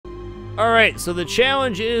Alright, so the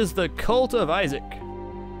challenge is the Cult of Isaac.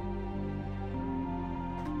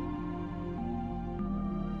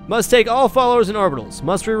 Must take all followers and orbitals.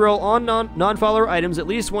 Must reroll on non-follower items at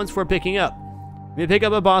least once for picking up. May pick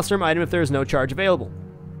up a boss room item if there is no charge available.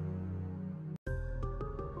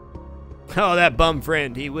 Oh, that bum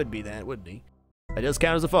friend. He would be that, wouldn't he? That does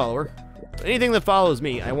count as a follower. Anything that follows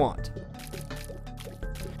me, I want.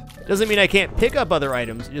 Doesn't mean I can't pick up other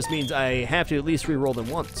items. It just means I have to at least reroll them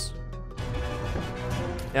once.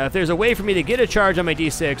 Now, if there's a way for me to get a charge on my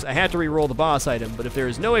D6, I have to reroll the boss item, but if there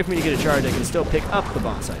is no way for me to get a charge, I can still pick up the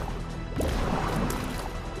boss item.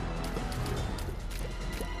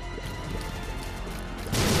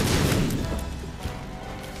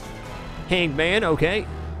 Hanged Man, okay.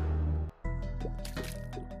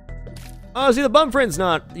 Oh, see, the bum friend's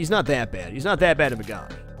he's not that bad. He's not that bad of a guy.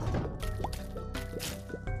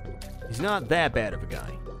 He's not that bad of a guy.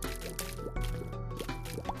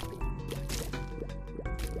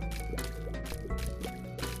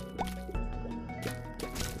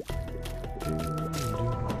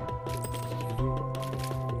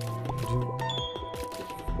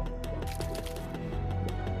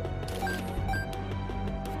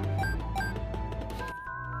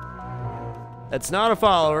 That's not a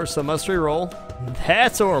follower, so must reroll.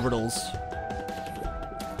 That's orbitals.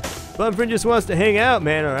 Bumfriend just wants to hang out,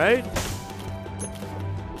 man, alright?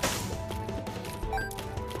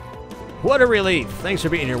 What a relief. Thanks for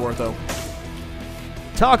being here, Wartho.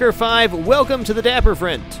 Talker 5, welcome to the Dapper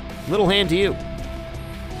Friend. Little hand to you.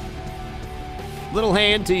 Little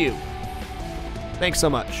hand to you. Thanks so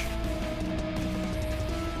much.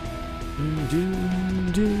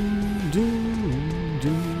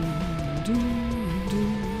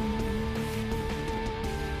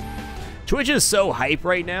 Twitch is so hype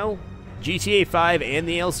right now. GTA 5 and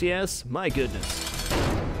the LCS. My goodness.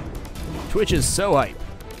 Twitch is so hype.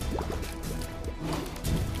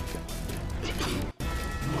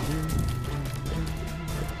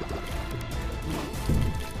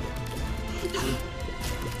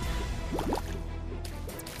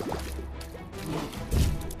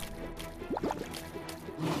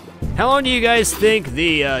 How long do you guys think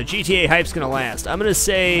the GTA hype's gonna last? I'm gonna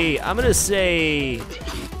say, I'm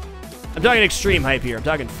talking extreme hype here. I'm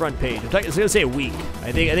talking front page. It's gonna say a week.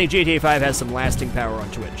 I think GTA 5 has some lasting power on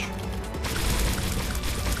Twitch.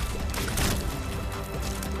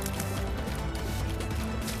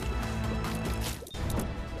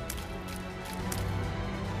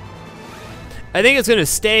 I think it's gonna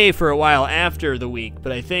stay for a while after the week,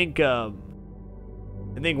 but I think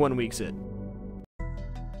 1 week's it.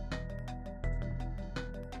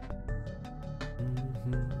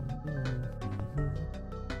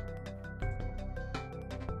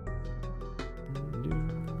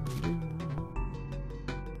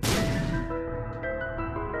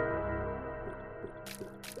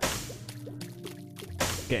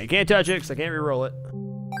 Okay, I can't touch it because I can't reroll it.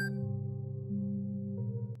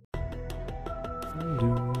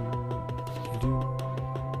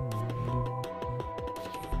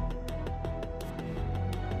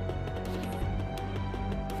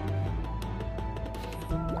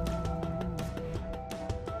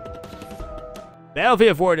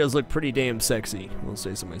 Battlefield 4 does look pretty damn sexy, I'll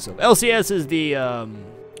say so myself. LCS is the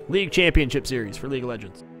League Championship Series for League of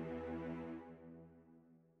Legends.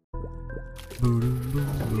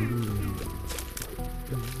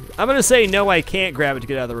 I'm gonna say no, I can't grab it to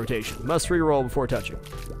get out of the rotation. Must reroll before touching.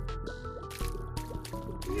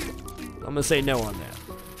 I'm gonna say no on that.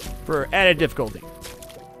 For added difficulty.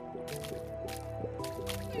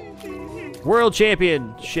 World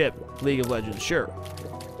Championship League of Legends, sure.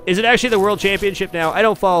 Is it actually the World Championship now? I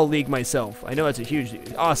don't follow League myself. I know that's a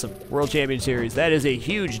huge, awesome World Champion Series. That is a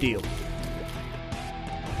huge deal.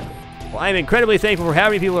 Well, I'm incredibly thankful for how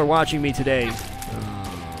many people are watching me today.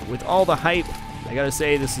 With all the hype, I gotta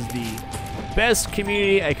say this is the best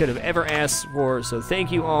community I could have ever asked for, so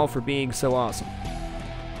thank you all for being so awesome.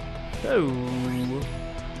 Oh.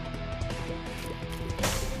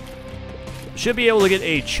 Should be able to get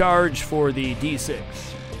a charge for the D6.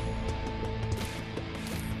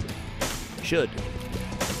 Should.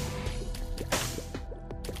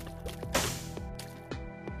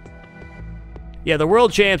 Yeah, the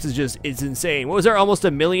World Champs is just, it's insane. What was there, almost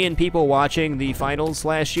 1 million people watching the finals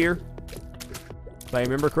last year? If I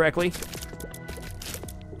remember correctly.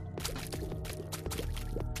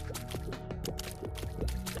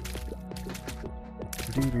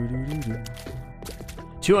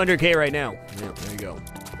 $200K right now. Yeah, there you go.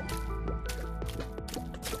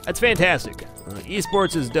 That's fantastic.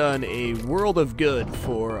 Esports has done a world of good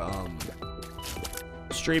for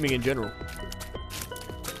streaming in general.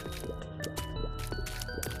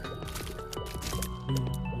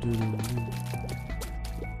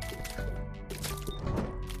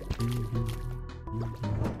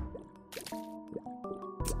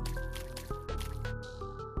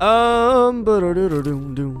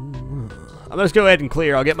 I'm gonna just go ahead and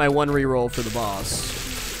clear. I'll get my one reroll for the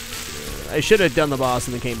boss. I should have done the boss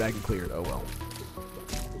and then came back and cleared. Oh well.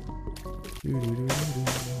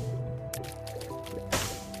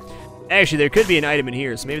 Actually, there could be an item in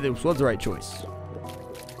here, so maybe this was the right choice.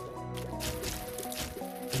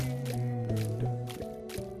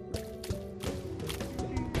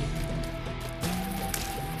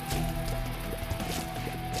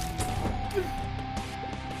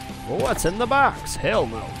 Well, what's in the box? Hell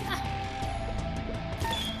no.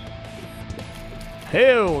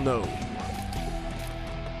 Hell no.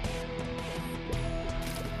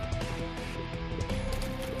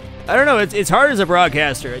 I don't know, it's hard as a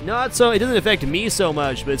broadcaster. Not so, it doesn't affect me so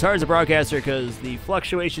much, but it's hard as a broadcaster because the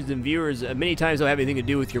fluctuations in viewers many times don't have anything to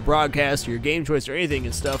do with your broadcast or your game choice or anything.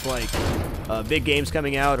 It's stuff like big games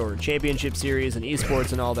coming out or championship series and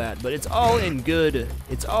esports and all that. But it's all in good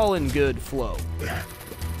flow.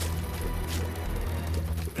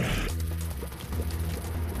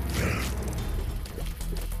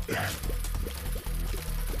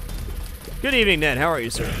 Good evening, Ned. How are you,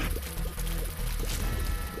 sir?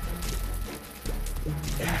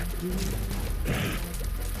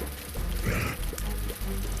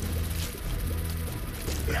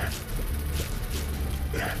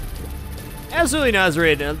 Absolutely,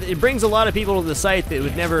 Nazrid. It brings a lot of people to the site that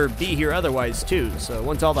would never be here otherwise, too. So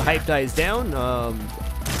once all the hype dies down,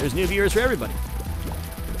 there's new viewers for everybody.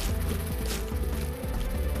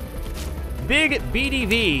 Big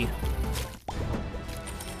BDV.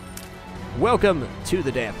 Welcome to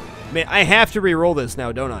the Dapper. Man, I have to re-roll this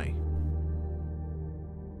now, don't I?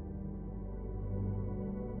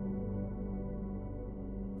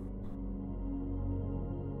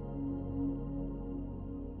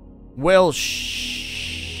 Well,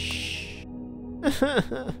 shh.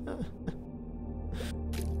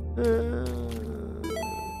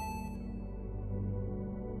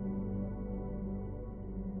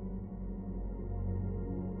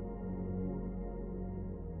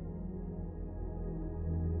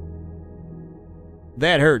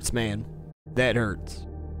 That hurts, man. That hurts.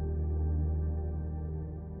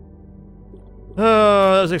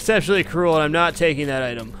 Oh, that was exceptionally cruel, and I'm not taking that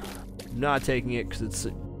item. I'm not taking it because it's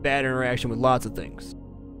a bad interaction with lots of things.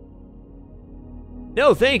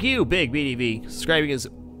 No, thank you, Big BDV. Subscribing is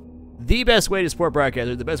the best way to support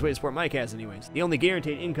broadcasters, the best way to support my cast anyways. The only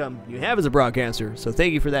guaranteed income you have as a broadcaster, so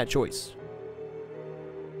thank you for that choice.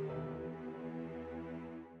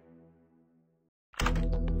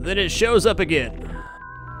 Then it shows up again.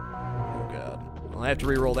 Oh god. I'll have to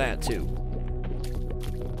re-roll that too.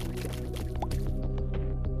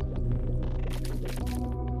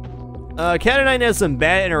 Cat 9 has some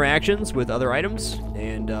bad interactions with other items,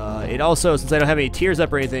 and it also, since I don't have any tears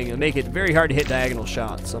up or anything, it'll make it very hard to hit diagonal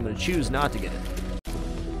shots, so I'm going to choose not to get it.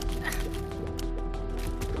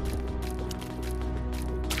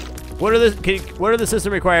 What are the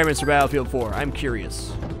system requirements for Battlefield 4? I'm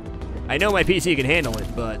curious. I know my PC can handle it,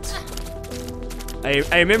 but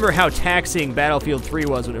I remember how taxing Battlefield 3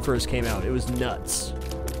 was when it first came out. It was nuts.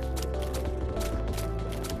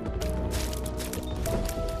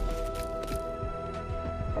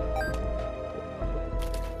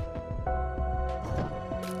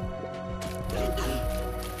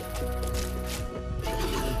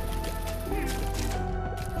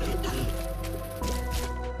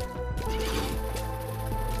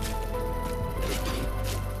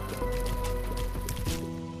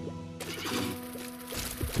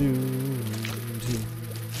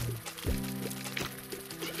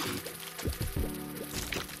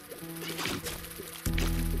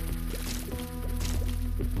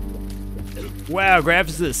 Wow,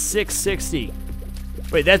 graphics is 660.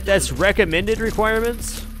 Wait, that's recommended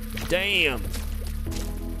requirements? Damn.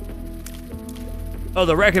 Oh,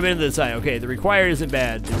 the recommended is high. Okay, the required isn't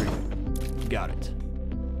bad. Got it.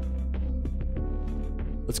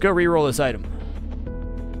 Let's go re-roll this item.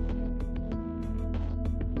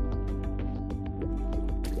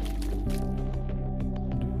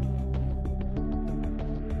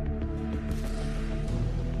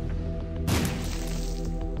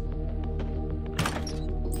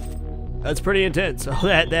 That's pretty intense. Oh,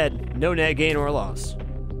 that no net gain or loss.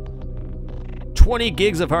 20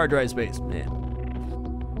 gigs of hard drive space, man.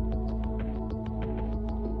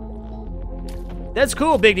 That's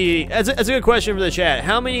cool, Big D. That's a good question for the chat.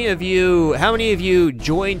 How many of you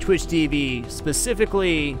joined Twitch TV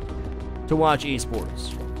specifically to watch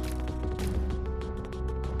esports?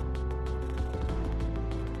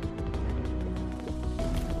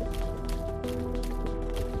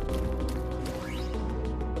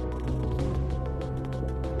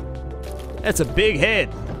 That's a big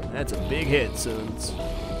head. That's a big head, sons.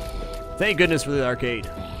 Thank goodness for the arcade.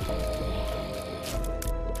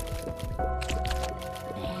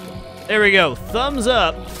 There we go. Thumbs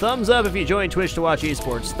up. Thumbs up if you join Twitch to watch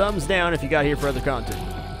esports. Thumbs down if you got here for other content.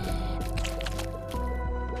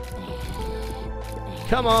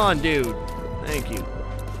 Come on, dude. Thank you.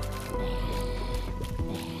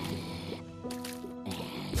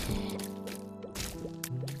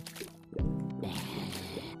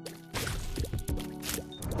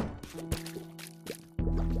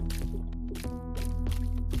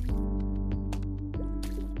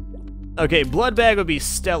 Okay, blood bag would be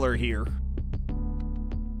stellar here.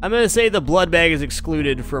 I'm gonna say the blood bag is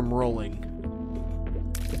excluded from rolling.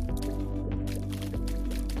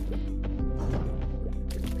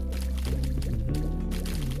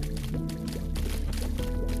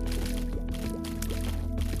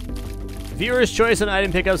 Viewer's choice on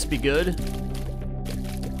item pickups would be good.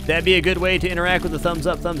 That'd be a good way to interact with the thumbs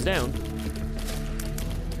up, thumbs down.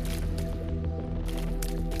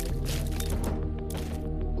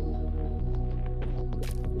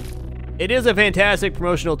 It is a fantastic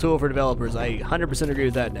promotional tool for developers. I 100% agree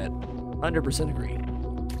with that, Ned. 100% agree.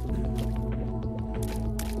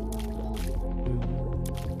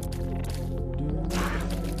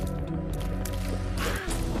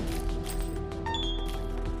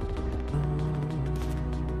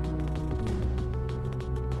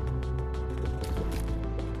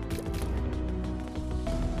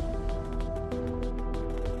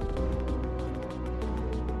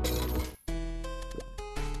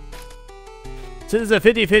 Since the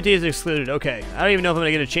 50-50 is excluded, okay. I don't even know if I'm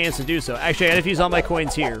gonna get a chance to do so. Actually, I gotta use all my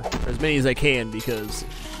coins here, or as many as I can, because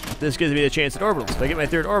this gives me the chance at orbitals. If I get my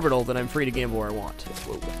third orbital, then I'm free to gamble where I want.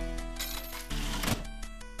 Whoa.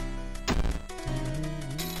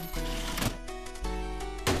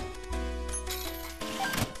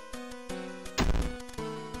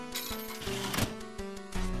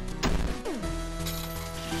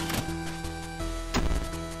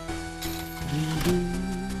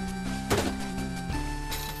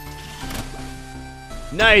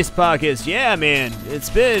 Nice, Pockets. Yeah, man. It's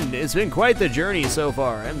been quite the journey so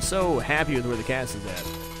far. I'm so happy with where the cast is at.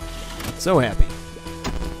 So happy.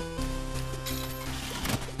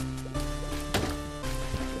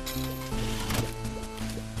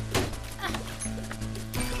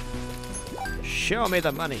 Show me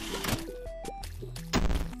the money.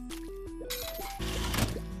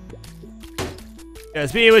 Yeah,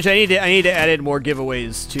 speaking of which, I need to add in more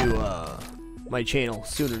giveaways to my channel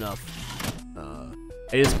soon enough.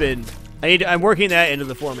 I'm working that into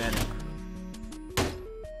the formatting.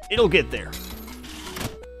 It'll get there.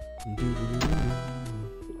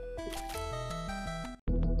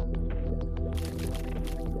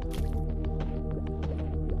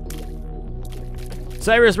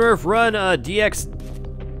 Cyrus Murph, run DX.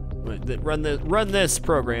 Run this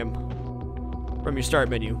program from your start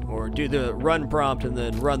menu, or do the run prompt and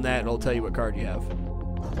then run that, and it'll tell you what card you have.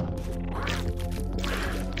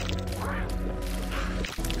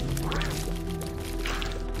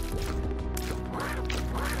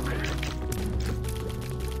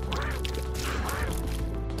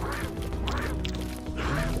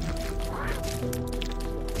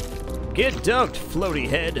 Get dunked, floaty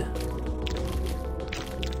head.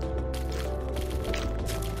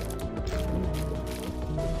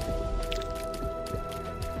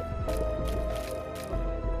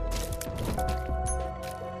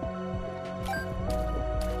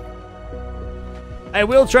 I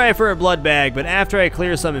will try for a blood bag, but after I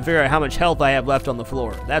clear some and figure out how much health I have left on the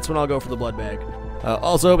floor, that's when I'll go for the blood bag.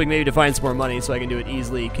 Also hoping maybe to find some more money so I can do it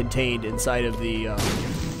easily contained inside of the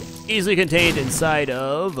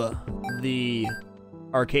the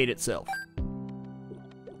arcade itself.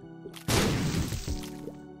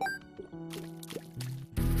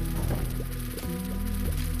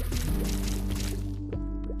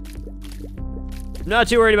 I'm not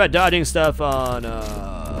too worried about dodging stuff on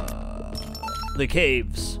the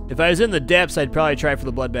caves. If I was in the depths, I'd probably try for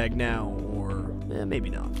the blood bag now, or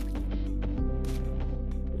maybe not.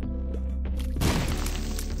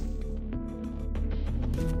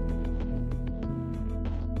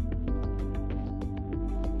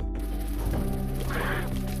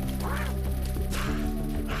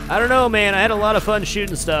 I don't know, man. I had a lot of fun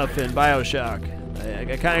shooting stuff in BioShock.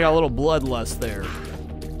 I kind of got a little bloodlust there.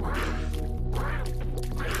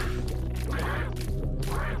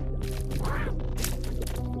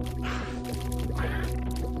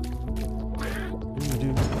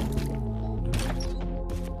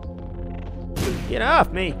 Get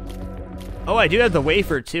off me! Oh, I do have the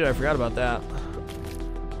wafer too. I forgot about that.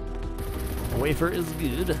 The wafer is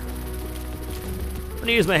good.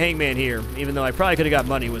 gonna use my Hangman here, even though I probably could have got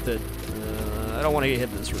money with it. I don't want to get hit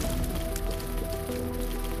in this room.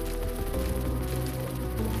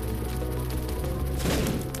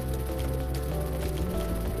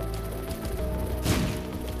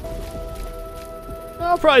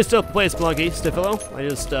 I'll probably still play Spelunky, Stifilo. I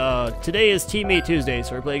just, today is Team Meat Tuesday,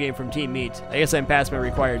 so we play a game from Team Meat. I guess I'm past my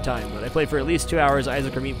required time, but I play for at least 2 hours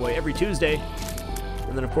Isaac or Meat Boy every Tuesday.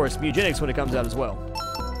 And then, of course, Mugenics when it comes out as well.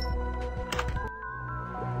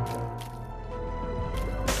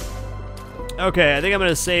 Okay, I think I'm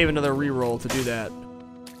going to save another reroll to do that.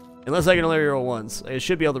 Unless I can only reroll once. I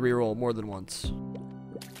should be able to reroll more than once.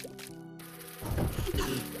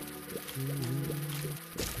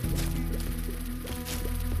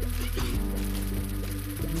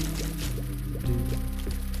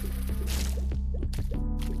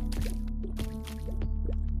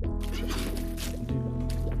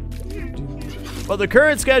 Well, the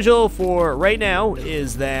current schedule for right now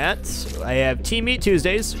is that I have Team Meat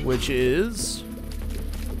Tuesdays, which is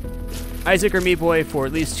Isaac or Meat Boy for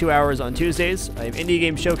at least 2 hours on Tuesdays. I have Indie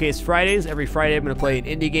Game Showcase Fridays. Every Friday I'm going to play an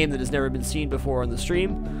indie game that has never been seen before on the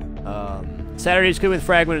stream. Saturday's Cooking with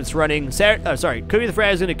Frag when it's running. Cooking with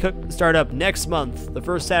Frag is going to start up next month. The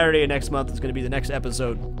first Saturday of next month is going to be the next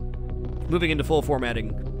episode. Moving into full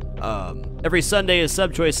formatting. Every Sunday is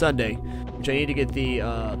Sub Choice Sunday, which I need to get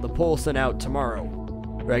the poll sent out tomorrow.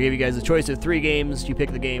 Where I give you guys a choice of 3 games, you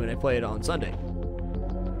pick the game, and I play it on Sunday.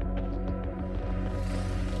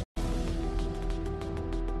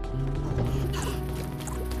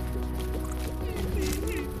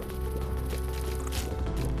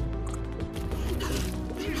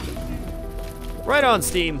 Right on,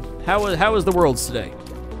 Steam. How was the Worlds today?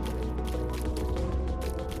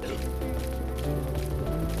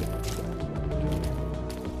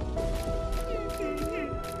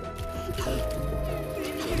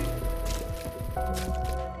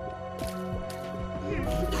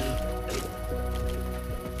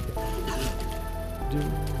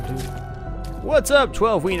 What's up,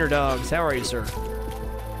 12 Wiener Dogs? How are you, sir?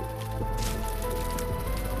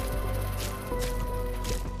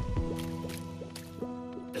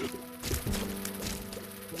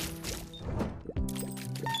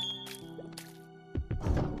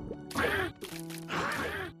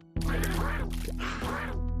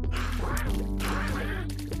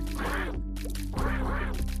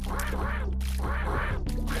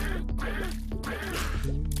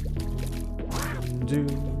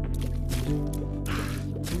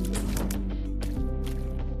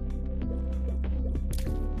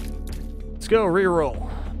 Let's go reroll.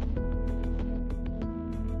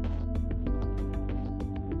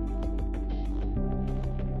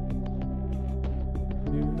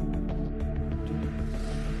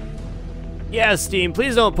 Yeah, Steam,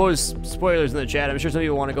 please don't post spoilers in the chat. I'm sure some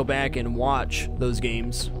people want to go back and watch those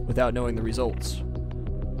games without knowing the results.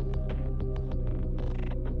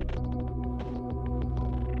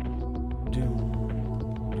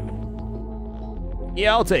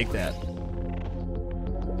 Yeah, I'll take that.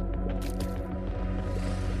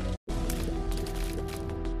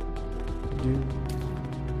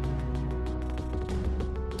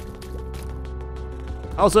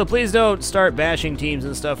 Also, please don't start bashing teams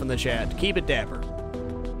and stuff in the chat. Keep it dapper.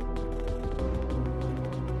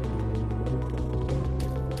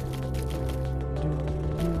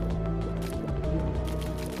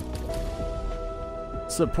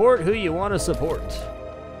 Support who you want to support.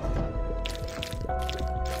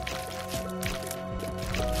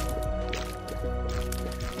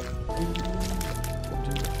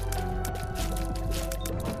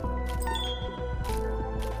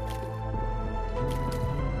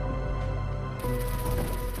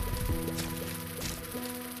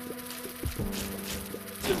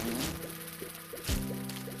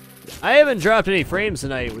 I haven't dropped any frames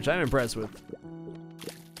tonight, which I'm impressed with.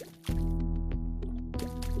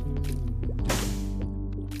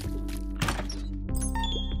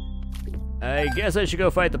 I guess I should go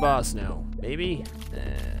fight the boss now. Maybe?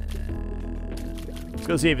 Let's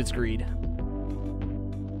go see if it's greed.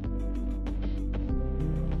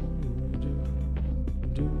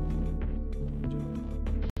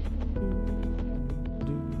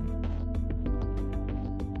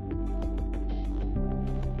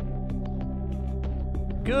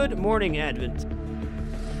 Good morning, Advent.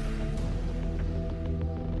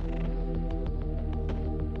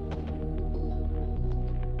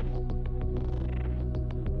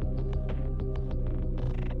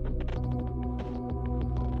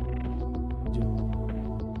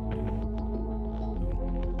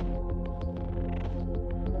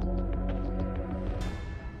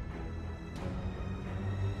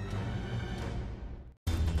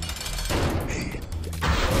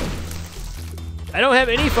 I don't have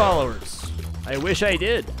any followers. I wish I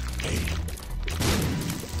did.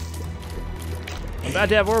 I'm about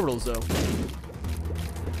to have orbitals, though.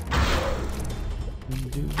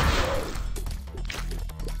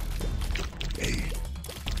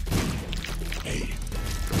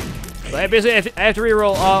 So I basically have to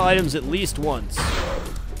reroll all items at least once.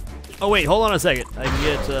 Oh wait, hold on a second. I can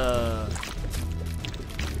get,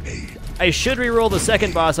 I should reroll the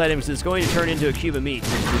second boss item because it's going to turn into a cube of meat,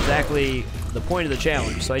 which is exactly the point of the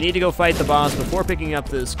challenge. So I need to go fight the boss before picking up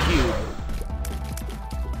this cube.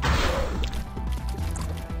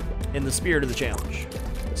 In the spirit of the challenge.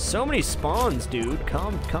 So many spawns, dude.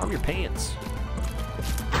 Calm your pants.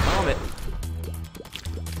 Calm it.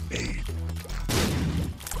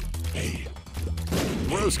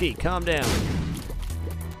 Broski, calm down.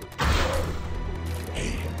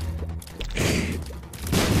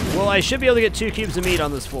 Well, I should be able to get 2 cubes of meat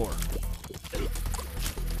on this floor.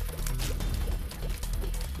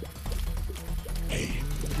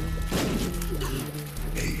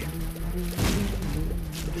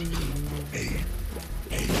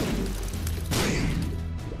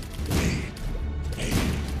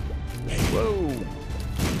 Whoa.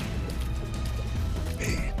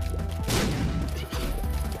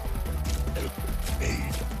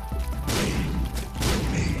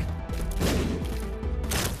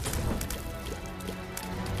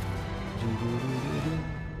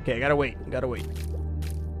 Okay, gotta wait.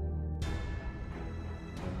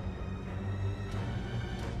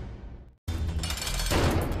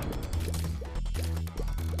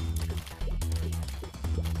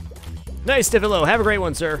 Nice, Stifilo. Have a great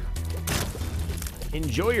one, sir.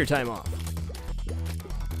 Enjoy your time off.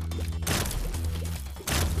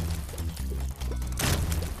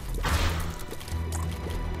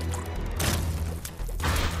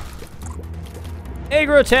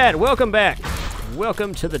 Agrotad, welcome back.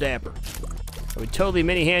 Welcome to the Dapper. I would totally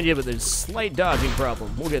mini-hand you, but there's a slight dodging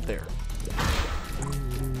problem. We'll get there.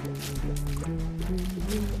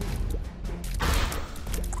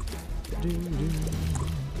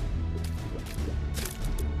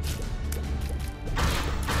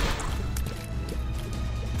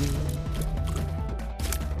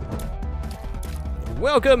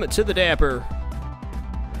 Welcome to the Dapper.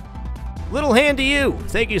 Little hand to you.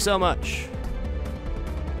 Thank you so much.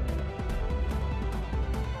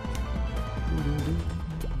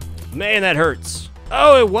 Man, that hurts.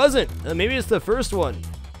 Oh, it wasn't. Maybe it's the first one.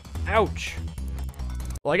 Ouch.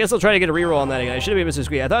 Well, I guess I'll try to get a reroll on that again. I should have been Mr.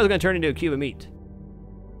 Squee. I thought it was going to turn into a cube of meat.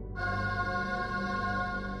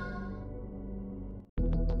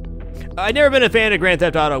 I've never been a fan of Grand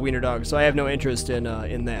Theft Auto Wiener Dog, so I have no interest in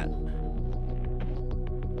that.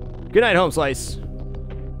 Good night, Home Slice.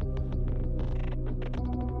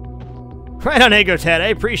 Right on, Agrotad. I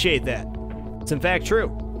appreciate that. It's in fact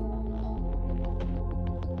true.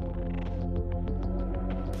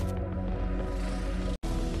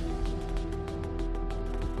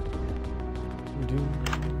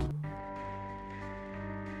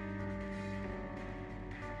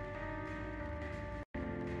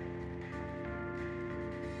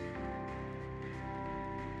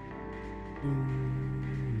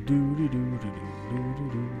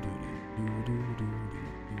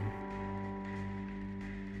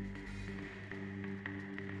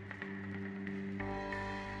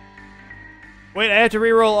 Wait, I have to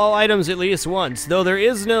reroll all items at least once. Though there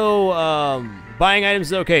is no buying items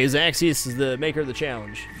is okay. Zaxius is the maker of the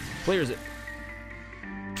challenge. Clears it.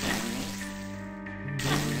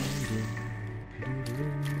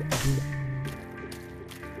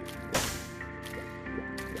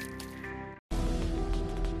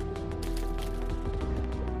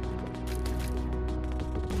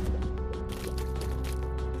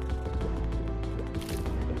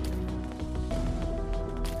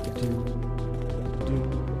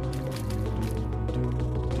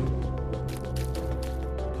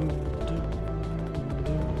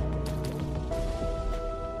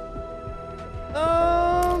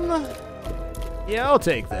 Yeah, I'll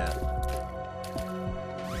take that.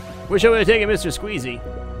 Wish I would have taken Mr. Squeezy.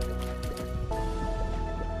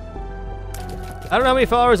 I don't know how many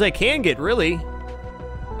followers I can get, really.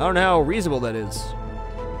 I don't know how reasonable that is.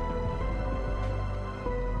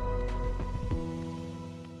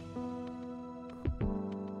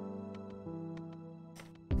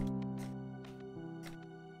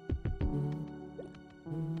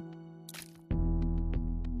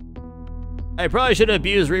 I probably should have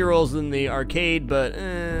abused rerolls in the arcade, but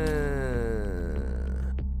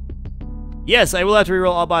yes, I will have to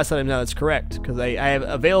reroll all boss items now. That's correct, because I have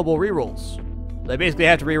available rerolls. I basically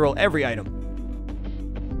have to reroll every item.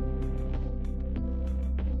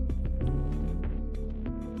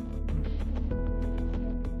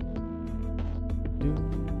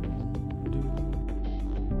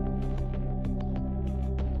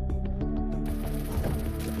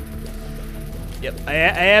 Yep, I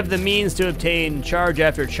have the means to obtain charge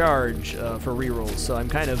after charge for rerolls, so I'm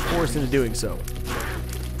kind of forced into doing so.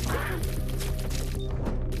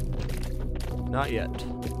 Not yet.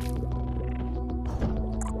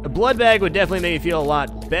 A blood bag would definitely make me feel a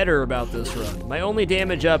lot better about this run. My only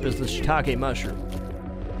damage up is the shiitake mushroom.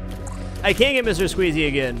 I can't get Mr. Squeezy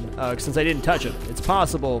again, since I didn't touch him. It's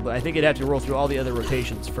possible, but I think I'd have to roll through all the other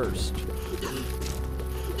rotations first.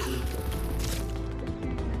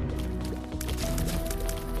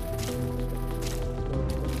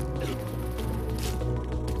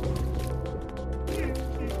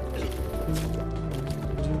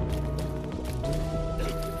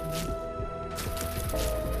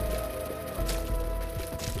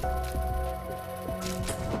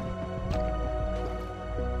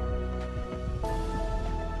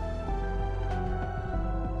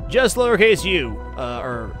 Just lowercase u,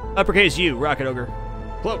 or uppercase U, Rocket Ogre.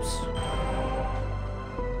 Close.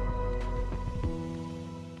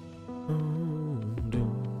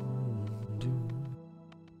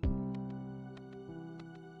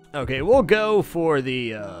 Okay, we'll go for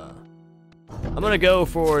the, I'm gonna go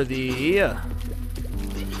for the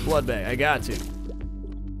blood bag. I got to.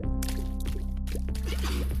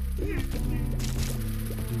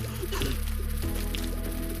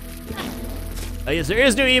 Yes, there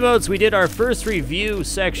is new emotes. We did our first review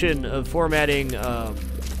section of formatting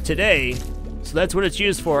today, so that's what it's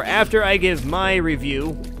used for. After I give my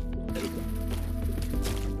review,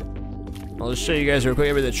 I'll just show you guys real quick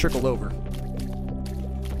everything that trickled over.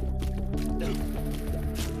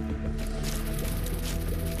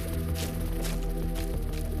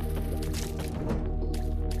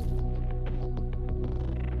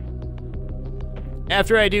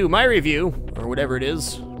 After I do my review, or whatever it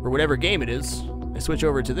is, or whatever game it is, I switch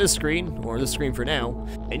over to this screen, or this screen for now,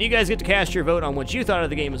 and you guys get to cast your vote on what you thought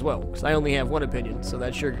of the game as well, because I only have one opinion, so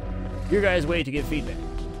that's your guys' way to give feedback.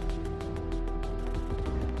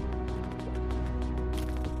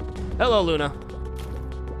 Hello, Luna.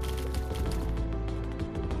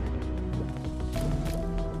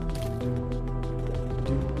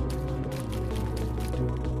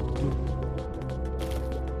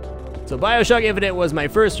 So BioShock Infinite was my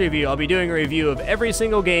first review. I'll be doing a review of every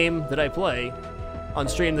single game that I play on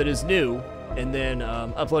stream that is new, and then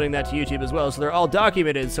uploading that to YouTube as well, so they're all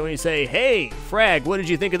documented. So when you say, hey, Frag, what did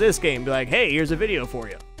you think of this game? Be like, hey, here's a video for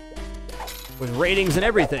you. With ratings and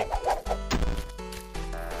everything.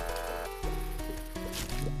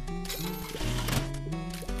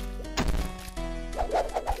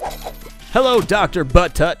 Hello, Dr.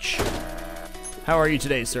 Butt Touch. How are you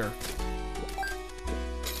today, sir?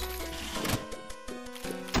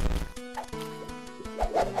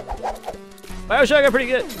 BioShock got pretty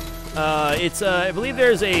good. It's I believe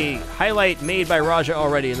there's a highlight made by Raja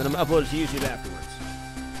already, and then I'm gonna upload it to YouTube afterwards.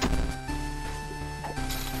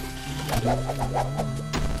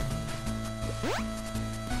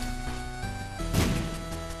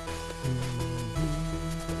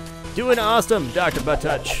 Doing awesome, Dr. Butt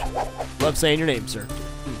Touch. Love saying your name, sir.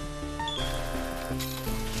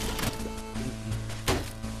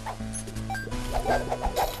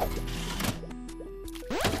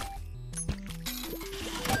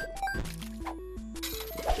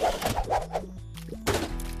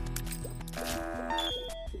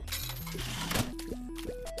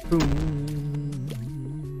 Boom,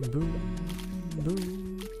 boom,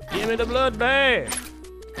 boom. Give me the blood bag.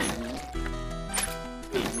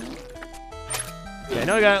 Okay, I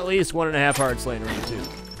know I got at least 1.5 hearts laying around too.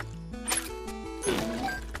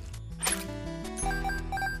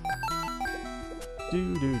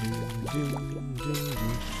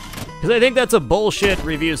 Because I think that's a bullshit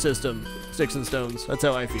review system, Sticks and Stones. That's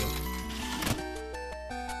how I feel.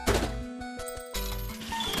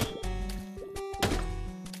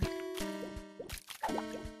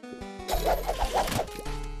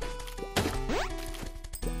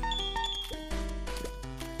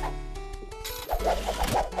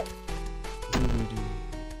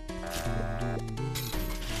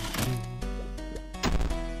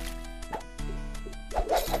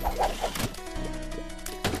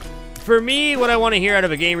 For me, what I want to hear out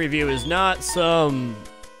of a game review is not some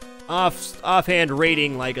offhand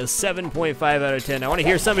rating like a 7.5 out of 10. I want to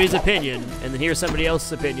hear somebody's opinion, and then hear somebody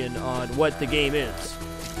else's opinion on what the game is,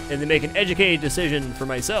 and then make an educated decision for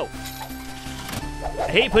myself.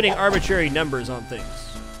 I hate putting arbitrary numbers on things.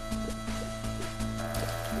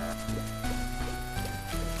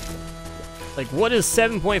 Like, what does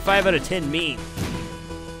 7.5 out of 10 mean?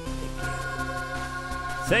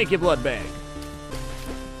 Thank you, Bloodbag.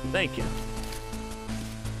 Thank you.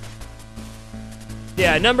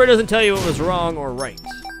 Yeah, a number doesn't tell you what was wrong or right.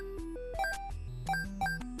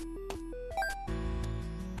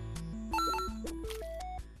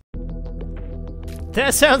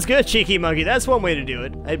 That sounds good, Cheeky Monkey. That's one way to do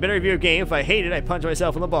it. I'd better review a game. If I hate it, I punch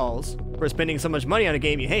myself in the balls for spending so much money on a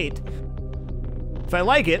game you hate. If I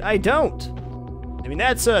like it, I don't. I mean,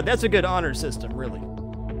 that's a good honor system, really.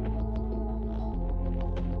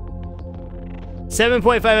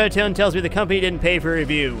 7.5 out of 10 tells me the company didn't pay for a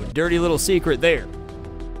review. Dirty little secret there.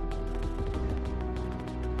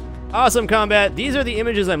 Awesome combat. These are the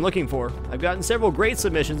images I'm looking for. I've gotten several great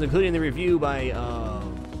submissions, including the review by, oh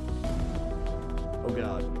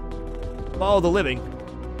god, Follow the Living.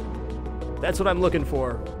 That's what I'm looking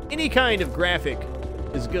for. Any kind of graphic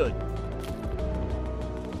is good.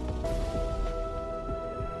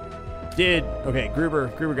 Okay,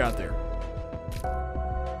 Gruber got there.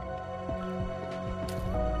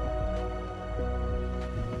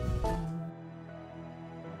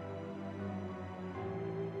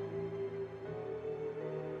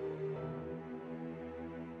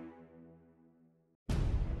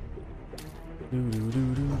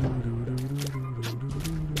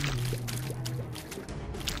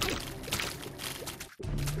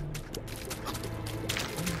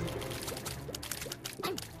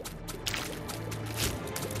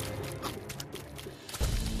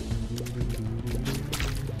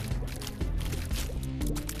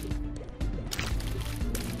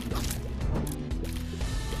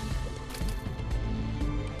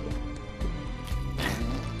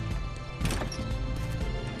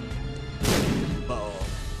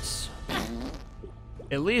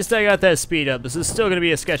 At least I got that speed up. This is still going to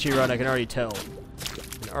be a sketchy run, I can already tell.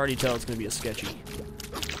 I can already tell it's going to be a sketchy.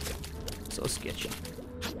 So sketchy.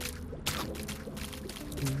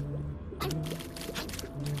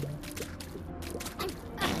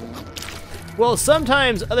 Well,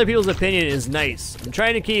 sometimes other people's opinion is nice.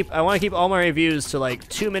 I want to keep all my reviews to like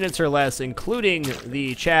 2 minutes or less, including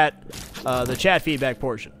the chat feedback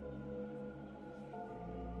portion.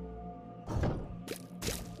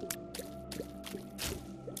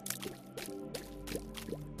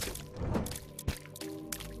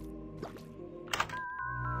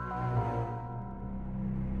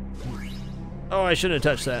 Oh, I shouldn't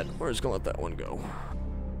have touched that. We're just gonna let that one go.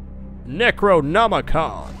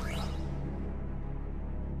 Necronomicon.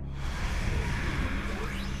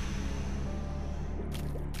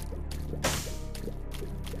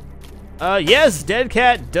 Yes, Dead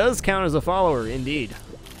Cat does count as a follower, indeed.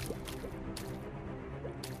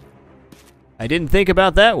 I didn't think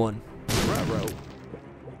about that one. Ruh-roh.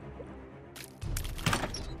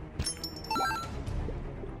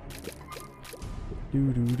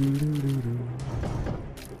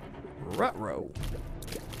 Ruh-roh.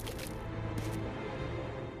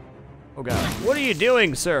 Oh god. What are you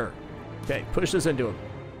doing, sir? Okay, push this into him.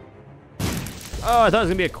 Oh, I thought it was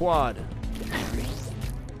gonna be a quad.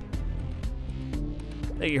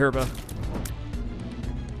 Thank you, Herba.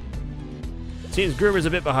 Seems Gruber's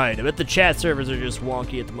a bit behind. I bet the chat servers are just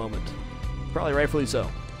wonky at the moment. Probably rightfully so.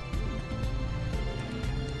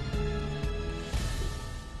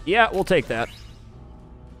 Yeah, we'll take that.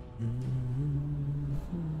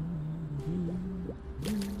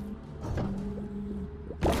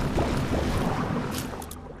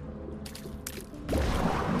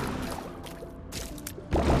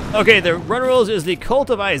 Okay, the run rules is the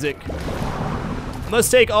Cult of Isaac.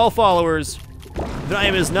 Must take all followers. If I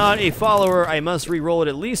am not a follower, I must re-roll it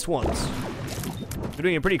at least once. We're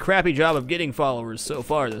doing a pretty crappy job of getting followers so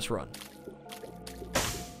far this run.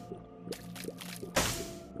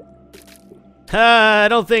 I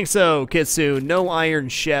don't think so, Kitsu. No Iron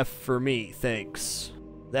Chef for me, thanks.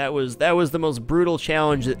 That was the most brutal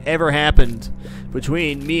challenge that ever happened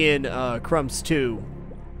between me and Crumps 2.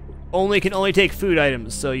 Can only take food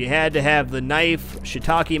items, so you had to have the knife,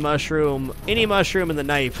 shiitake mushroom, any mushroom and the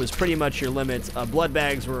knife was pretty much your limits. Blood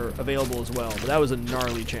bags were available as well, but that was a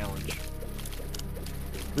gnarly challenge.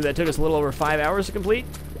 Ooh, that took us a little over 5 hours to complete.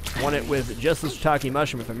 Won it with just the shiitake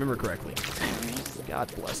mushroom, if I remember correctly. God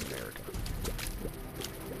bless America.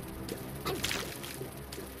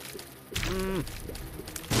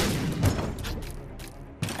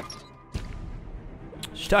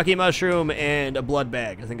 Shiitake mushroom and a blood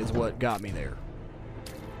bag, I think is what got me there.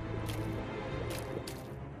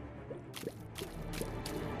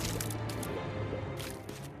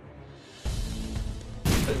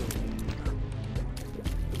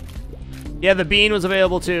 Yeah, the bean was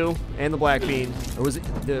available too, and the black bean. Or was it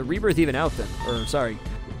the Rebirth even out then? Or sorry,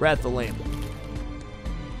 Wrath the Lamb.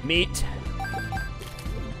 Meat.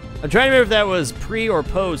 I'm trying to remember if that was pre or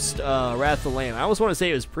post Wrath the Lamb. I almost want to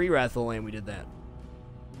say it was pre Wrath the Lamb we did that.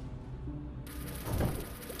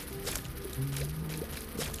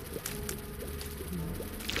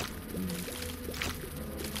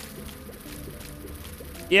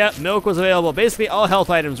 Yeah, milk was available. Basically, all health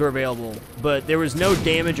items were available, but there was no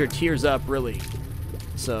damage or tears up, really.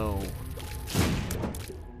 So...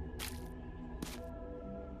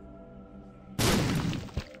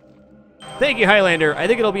 Thank you, Highlander. I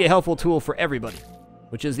think it'll be a helpful tool for everybody,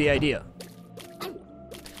 which is the idea.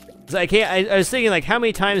 'Cause I was thinking, like, how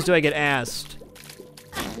many times do I get asked,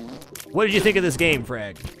 what did you think of this game,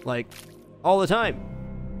 Frag? Like, all the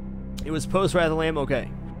time. It was post Wrath of the Lamb? Okay.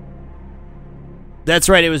 That's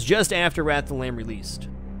right, it was just after Wrath of the Lamb released.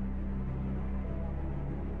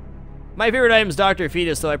 My favorite item is Dr.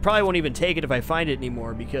 Fetus, though I probably won't even take it if I find it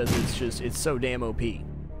anymore because it's so damn OP.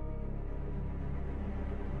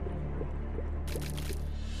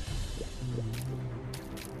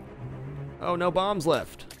 Oh, no bombs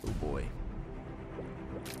left. Oh boy.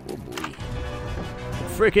 Oh boy.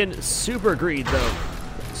 Frickin' super greed, though.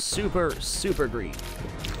 Super, super greed.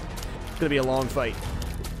 It's gonna be a long fight.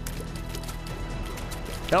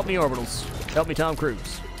 Help me, Orbitals. Help me, Tom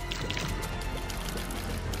Cruise.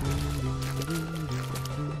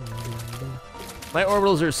 My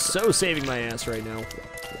Orbitals are so saving my ass right now.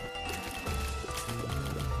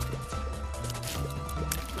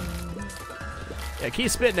 Yeah, keep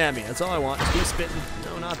spitting at me. That's all I want. Just keep spitting.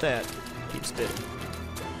 No, not that. Keep spitting.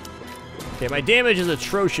 Okay, my damage is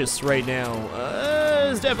atrocious right now.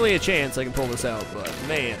 There's definitely a chance I can pull this out, but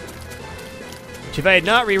man. If I had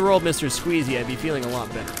not re-rolled Mr. Squeezy, I'd be feeling a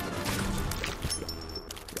lot better.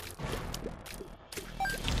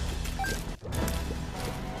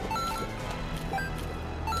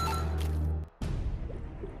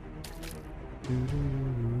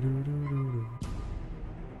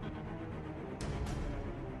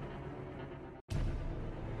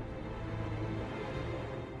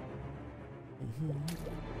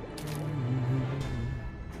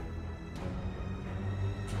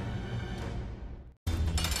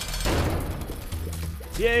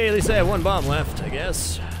 Yay, at least I have one bomb left, I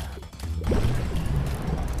guess.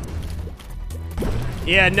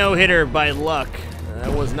 Yeah, no hitter by luck.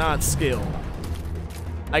 That was not skill.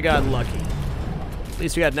 I got lucky. At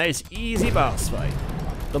least we got a nice, easy boss fight.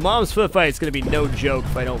 The mom's foot fight is gonna be no joke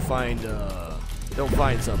if I don't find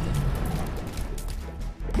something.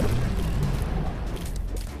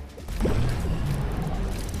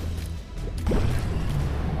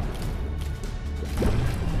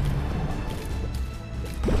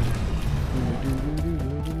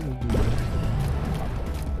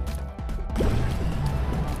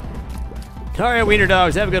 All right, Wiener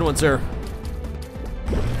Dogs, have a good one, sir.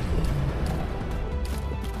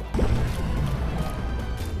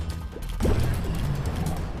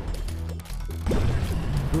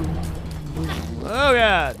 Oh,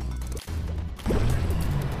 God.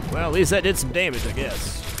 Well, at least that did some damage, I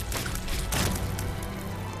guess.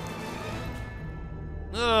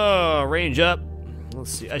 Oh, range up.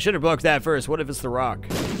 Let's see. I should have broke that first. What if it's the rock?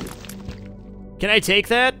 Can I take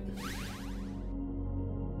that?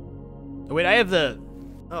 Oh, wait, I have the...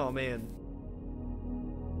 Oh, man.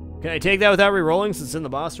 Can I take that without re-rolling since it's in the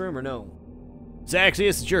boss room, or no?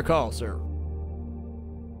 Zaxius, it's your call, sir.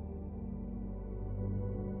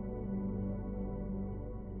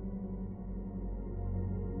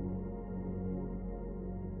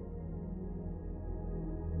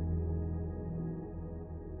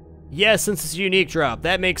 Yes, since it's a unique drop.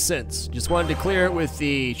 That makes sense. Just wanted to clear it with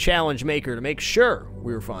the challenge maker to make sure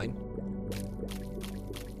we were fine.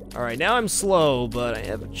 Alright, now I'm slow, but I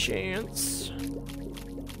have a chance.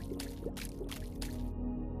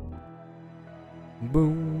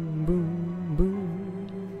 Boom, boom, boom.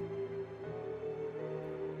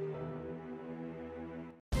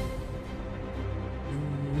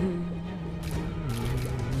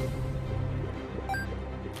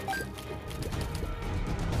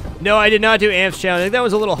 No, I did not do Amps Challenge. I think that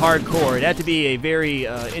was a little hardcore. It had to be a very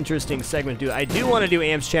interesting segment to do. I do want to do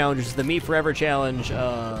Amps Challenge, which is the Meat Forever Challenge.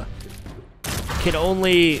 Can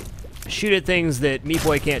only shoot at things that Meat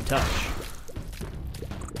Boy can't touch.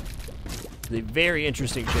 It's a very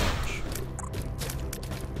interesting challenge.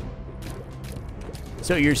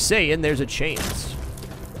 So you're saying there's a chance.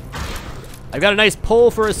 I've got a nice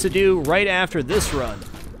poll for us to do right after this run.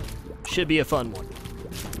 Should be a fun one.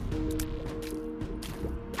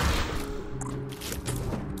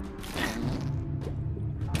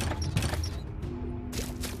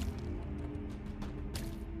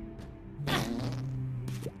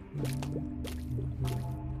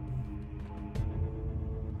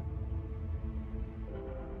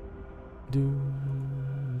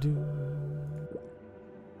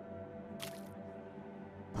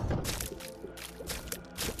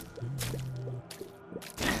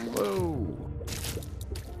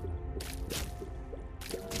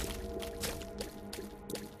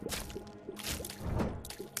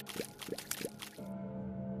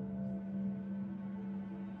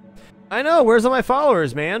 I know, where's all my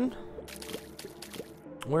followers, man?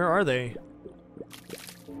 Where are they?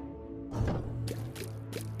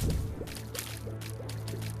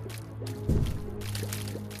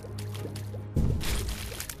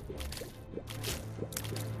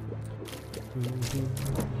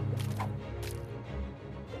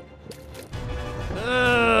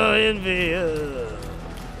 Oh, envy.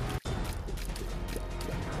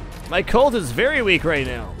 My cult is very weak right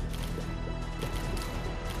now.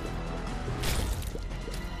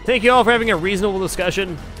 Thank you all for having a reasonable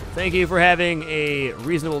discussion. Thank you for having a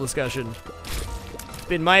reasonable discussion. It's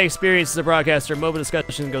been my experience as a broadcaster. MOBA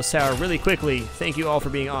discussion goes sour really quickly. Thank you all for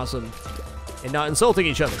being awesome and not insulting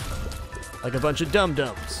each other like a bunch of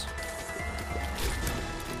dum-dums.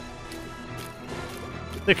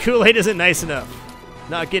 The Kool-Aid isn't nice enough.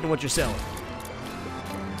 Not getting what you're selling.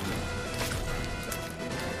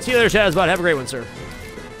 See you later, Chazbot. Have a great one, sir.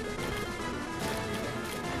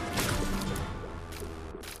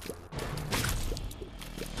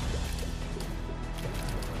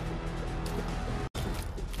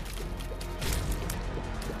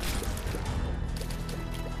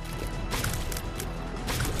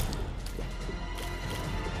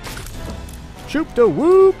 Shoot the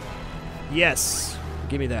whoop! Yes.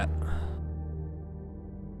 Give me that.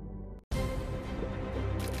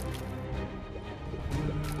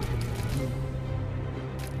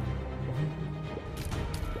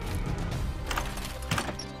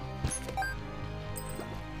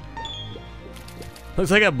 Looks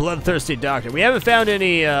like a bloodthirsty doctor. We haven't found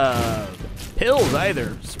any pills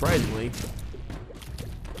either, surprisingly.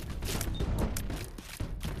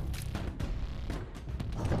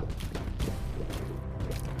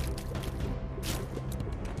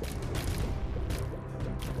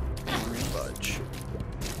 Fudge.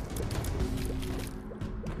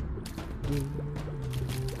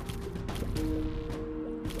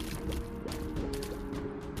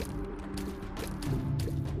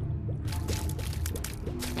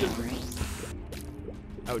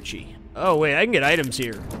 Ouchie. Oh, wait, I can get items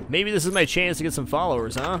here. Maybe this is my chance to get some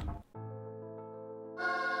followers, huh?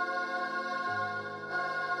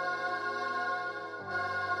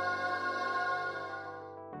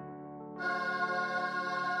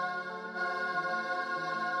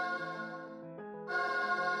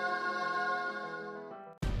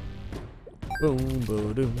 Boom,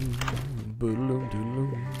 boom, boom,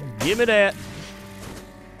 boom. Give me that.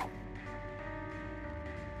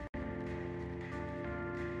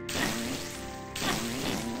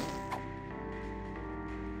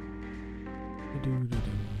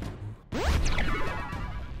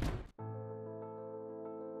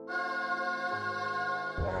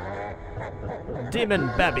 Demon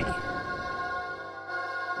Babby.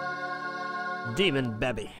 Demon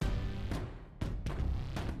Babby.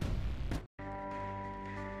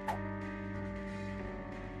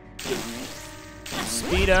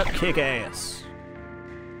 Speed up, kick ass.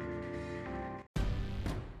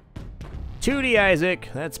 2D Isaac,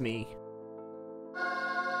 that's me.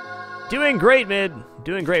 Doing great, Mid.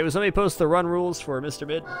 Doing great. Will somebody post the run rules for Mr.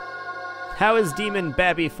 Mid? How is Demon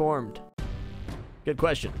Babby formed? Good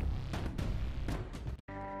question.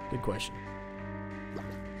 Good question.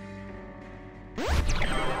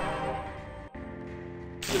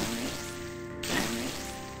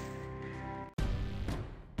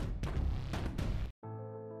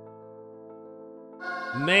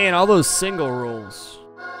 Man, all those single rules.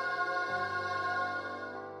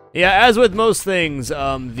 Yeah, as with most things,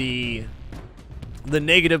 the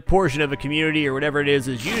negative portion of a community or whatever it is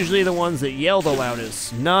usually the ones that yell the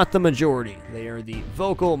loudest, not the majority. They are the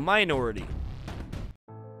vocal minority.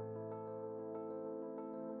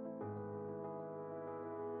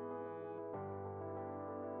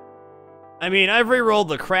 I mean, I've re-rolled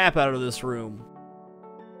the crap out of this room.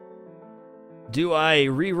 Do I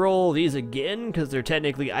re-roll these again because they're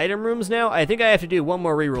technically item rooms now? I think I have to do one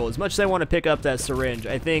more re-roll. As much as I want to pick up that syringe,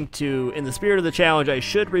 I think in the spirit of the challenge, I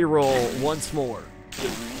should re-roll once more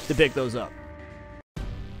to pick those up.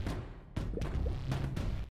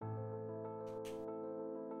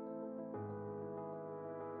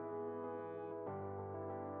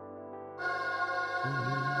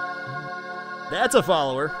 That's a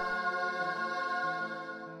follower.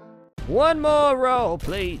 One more roll,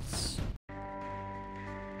 please.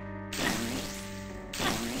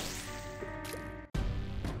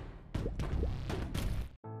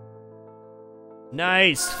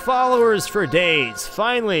 Nice. Followers for days.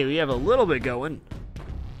 Finally, we have a little bit going.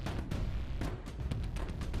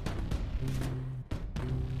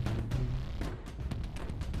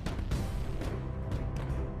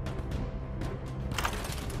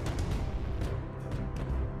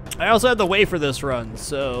 I also had the wafer this run,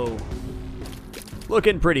 so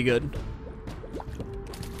Looking pretty good.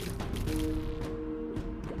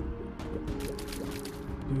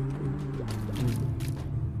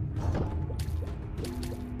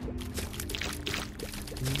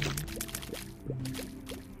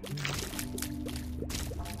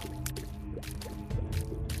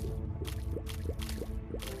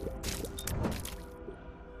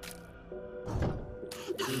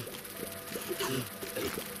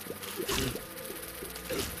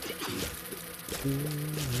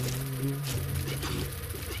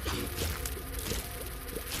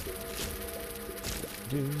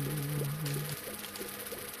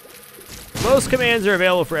 Most commands are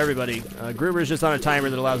available for everybody. Gruber's just on a timer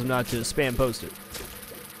that allows him not to spam post it.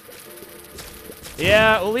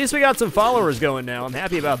 Yeah, well, at least we got some followers going now. I'm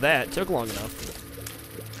happy about that. It took long enough.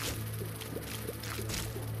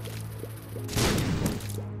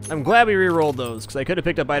 I'm glad we re-rolled those, because I could have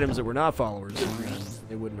picked up items that were not followers.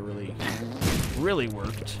 It wouldn't have really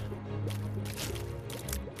worked.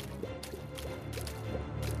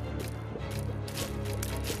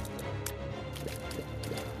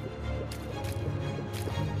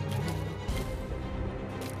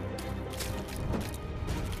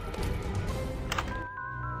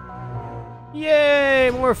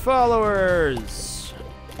 Yay, more followers!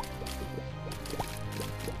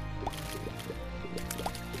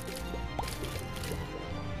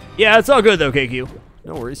 Yeah, it's all good though, KQ.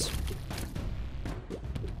 No worries.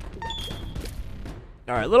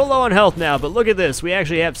 Alright, a little low on health now, but look at this. We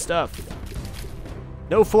actually have stuff.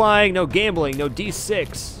 No flying, no gambling, no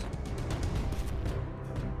D6.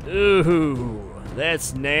 Ooh,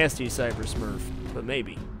 that's nasty, Cyber Smurf, but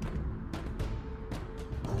maybe.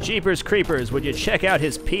 Jeepers Creepers, would you check out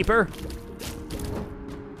his peeper?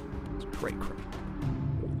 It's cray cray.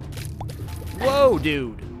 Whoa,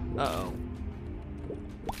 dude. Uh-oh.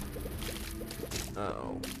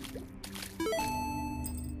 Uh-oh.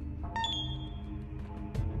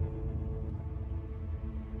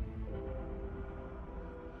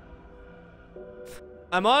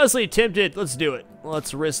 I'm honestly tempted. Let's do it.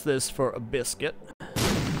 Let's risk this for a biscuit.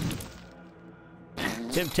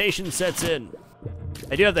 Temptation sets in.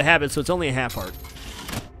 I do have the habit, so it's only a half heart.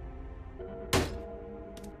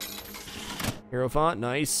 Hero font,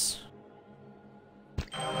 nice.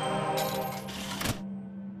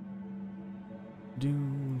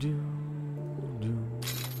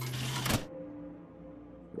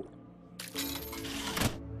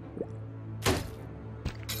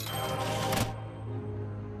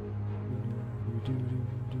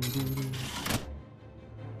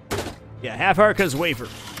 Yeah, half heart because wafer.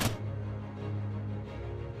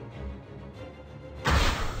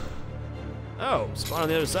 Oh, spawn on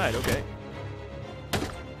the other side, okay.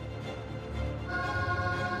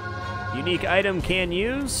 Unique item can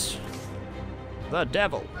use. The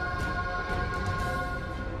devil.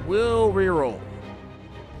 Will reroll.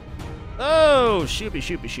 Oh, shoopy,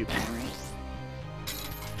 shoopy, shoopy.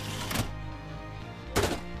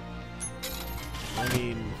 I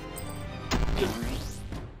mean...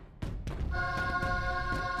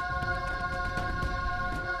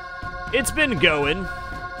 it's been going.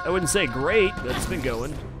 I wouldn't say great, but it's been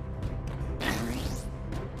going.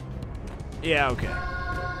 Yeah, okay.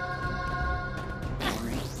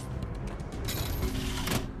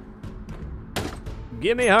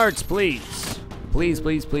 Give me hearts, please. Please,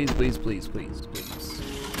 please, please, please, please, please, please.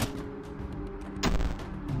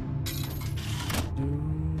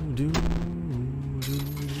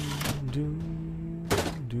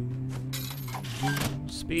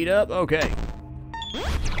 Speed up, okay.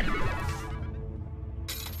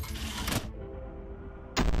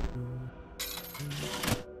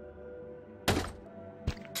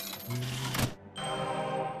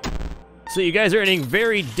 So you guys are entering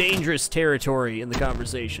very dangerous territory in the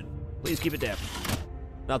conversation. Please keep it down.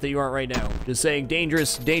 Not that you aren't right now. Just saying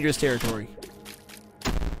dangerous, dangerous territory.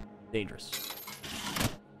 Dangerous.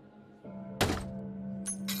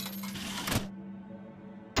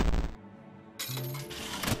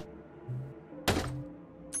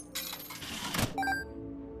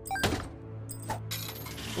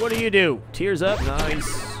 What do you do? Tears up?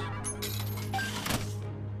 Nice.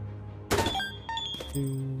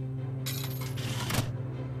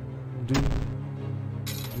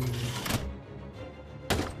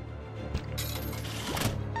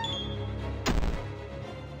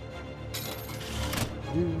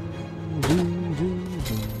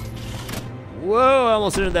 Whoa, I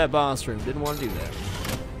almost entered that boss room. Didn't want to do that.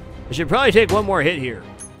 I should probably take one more hit here.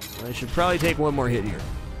 Nice.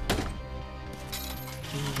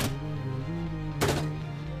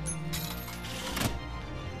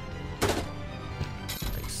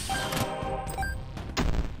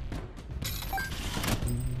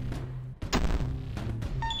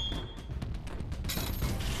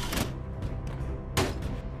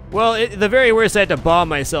 Well, the very worst, I had to bomb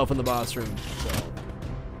myself in the boss room. So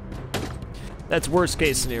that's worst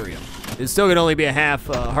case scenario. It's still gonna only be a half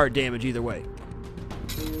heart damage either way.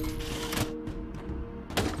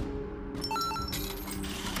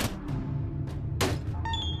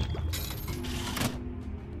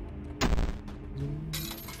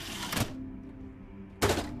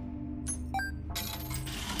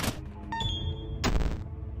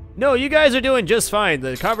 No, you guys are doing just fine.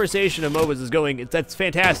 The conversation of MOBAs is going, that's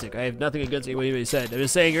fantastic. I have nothing against what anybody said. I'm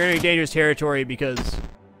just saying you're entering dangerous territory because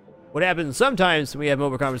what happens sometimes when we have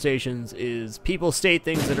MOBA conversations is people state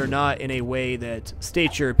things that are not in a way that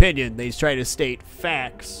states your opinion. They try to state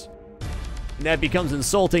facts, and that becomes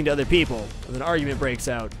insulting to other people. And an argument breaks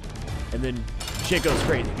out, and then shit goes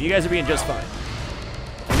crazy. But you guys are being just fine.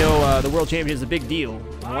 I know the World Championship is a big deal.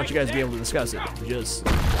 I want you guys to be able to discuss it. Just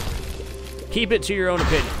keep it to your own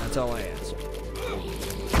opinion. That's all I ask.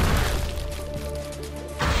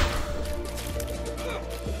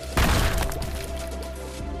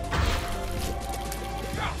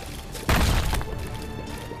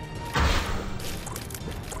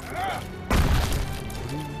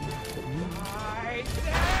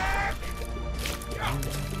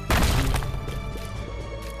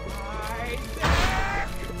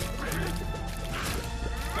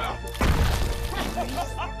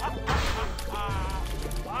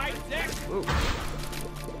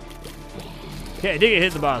 Okay, I did get hit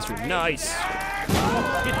in the boss room. Nice.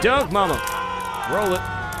 Get dunked, mama. Roll it.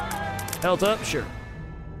 Health up? Sure.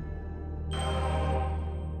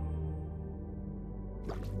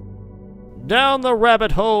 Down the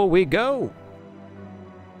rabbit hole we go.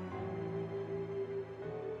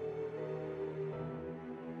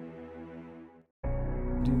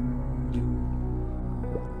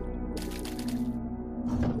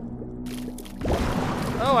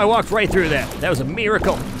 Oh, I walked right through that. That was a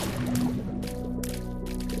miracle.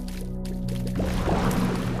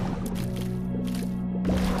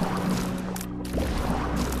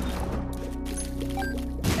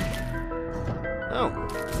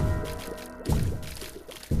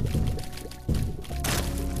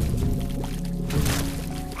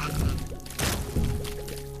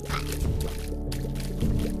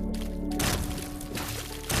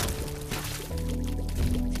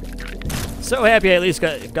 So happy I at least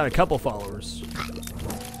got a couple followers.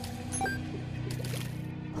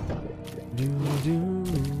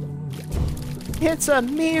 It's a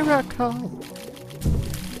miracle.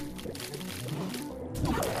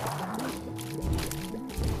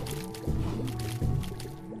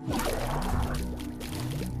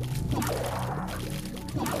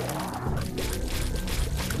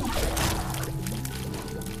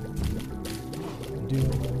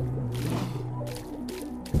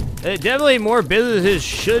 Definitely more businesses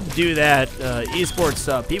should do that esports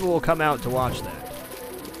stuff. People will come out to watch that.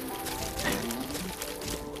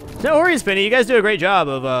 No worries, Penny. You guys do a great job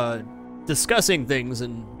of discussing things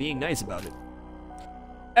and being nice about it.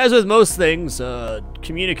 As with most things,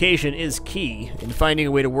 communication is key, and finding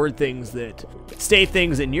a way to word things that state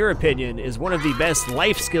things in your opinion is one of the best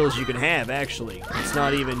life skills you can have, actually. It's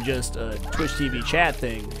not even just a Twitch TV chat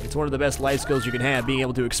thing. It's one of the best life skills you can have, being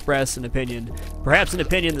able to express an opinion, perhaps an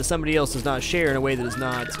opinion that somebody else does not share in a way that is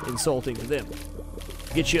not insulting to them.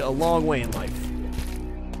 Gets you a long way in life.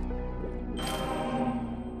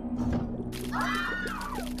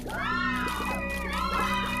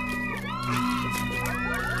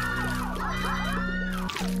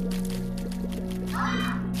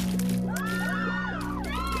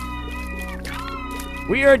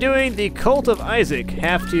 We are doing the Cult of Isaac.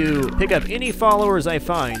 Have to pick up any followers I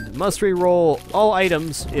find. Must reroll all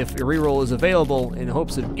items if a reroll is available in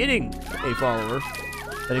hopes of getting a follower.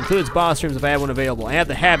 That includes boss rooms if I have one available. I have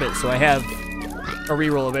the habit, so I have a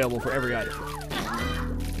reroll available for every item.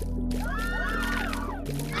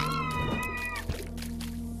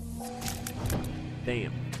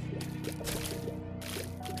 Damn.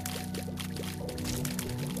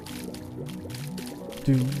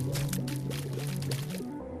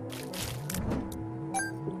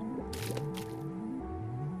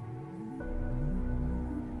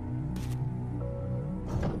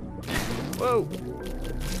 Whoa.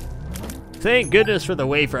 Thank goodness for the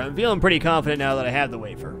wafer. I'm feeling pretty confident now that I have the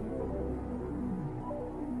wafer.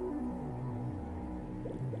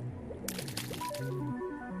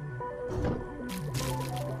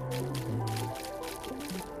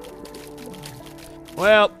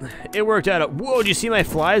 Well, it worked out. Whoa, did you see my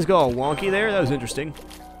flies go all wonky there? That was interesting.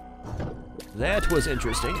 That was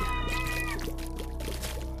interesting.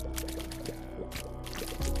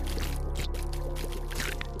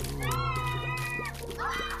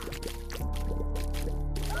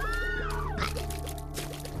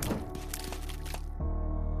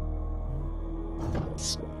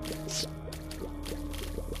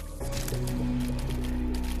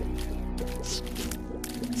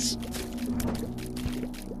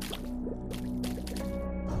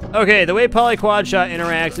 Okay, the way Poly Quad Shot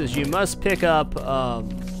interacts is you must pick up,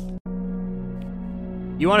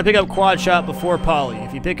 you want to pick up Quad Shot before Poly.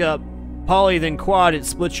 If you pick up Poly then Quad, it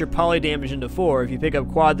splits your Poly damage into 4. If you pick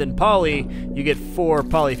up Quad then Poly, you get 4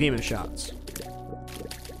 Polyphemus shots.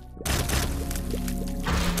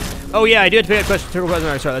 Oh yeah, I do have to pick up Turtle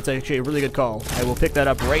Quasar. Sorry, that's actually a really good call. I will pick that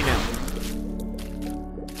up right now.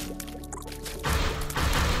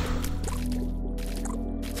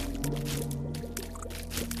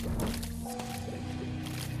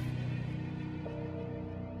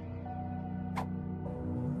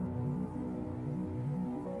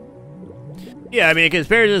 Yeah, I mean,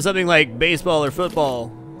 compared to something like baseball or football,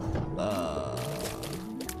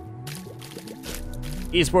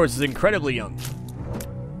 esports is incredibly young.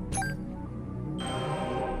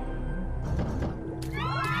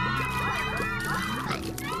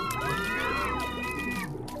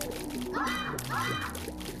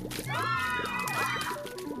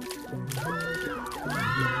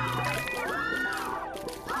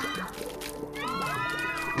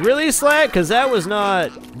 Really, Slack? Because that was not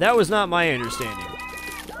my understanding.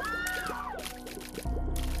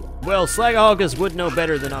 Well, Slagaholikus would know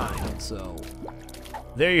better than I, so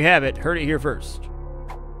there you have it. Heard it here first.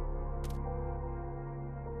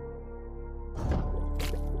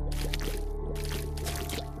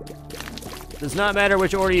 Does not matter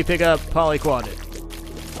which order you pick up Polyquad it.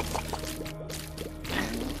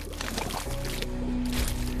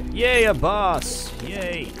 Yay, a boss!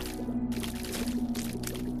 Yay!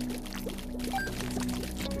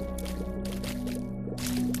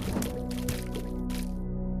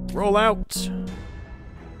 Roll out.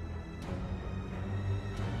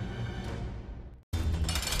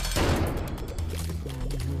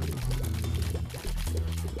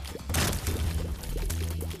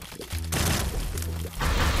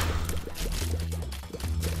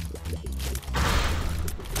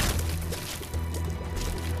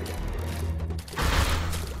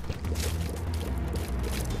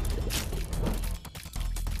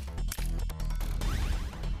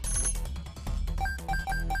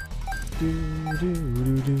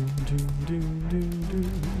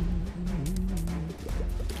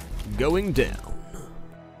 Going down.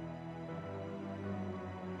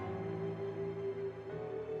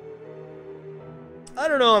 I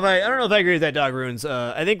don't know if I agree with that, Dog Runes.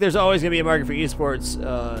 I think there's always gonna be a market for esports.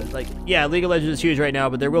 Like, yeah, League of Legends is huge right now,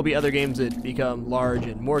 but there will be other games that become large,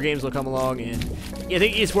 and more games will come along. And yeah, I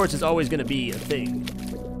think esports is always gonna be a thing.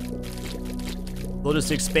 They'll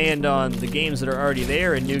just expand on the games that are already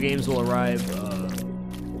there, and new games will arrive.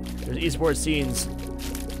 There's esports scenes,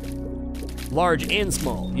 large and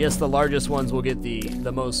small. Yes, the largest ones will get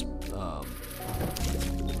the most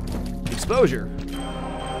exposure.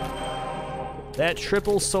 That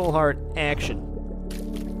triple soul heart action.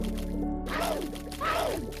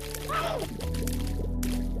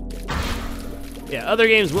 Yeah, other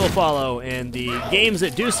games will follow, and the games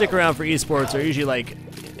that do stick around for esports are usually like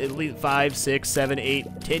at least 5, 6, 7, 8,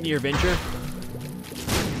 10-year venture.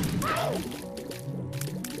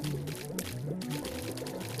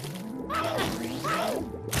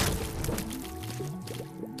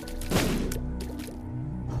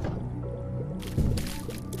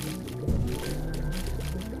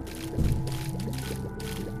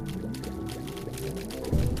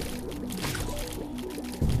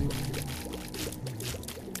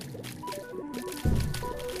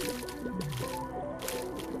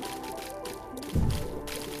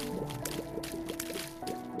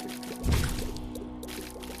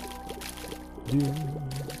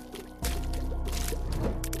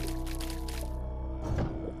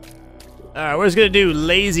 Alright, we're just gonna do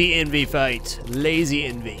Lazy Envy fight. Lazy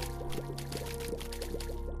Envy.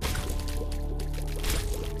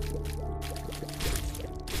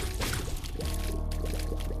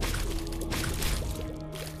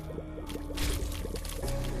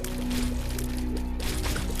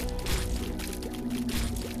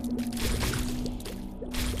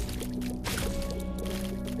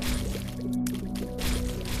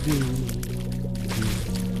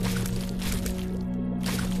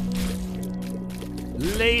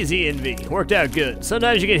 Lazy Envy. Worked out good.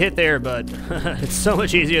 Sometimes you get hit there, but it's so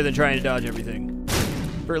much easier than trying to dodge everything.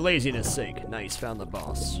 For laziness' sake. Nice, found the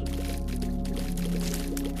boss.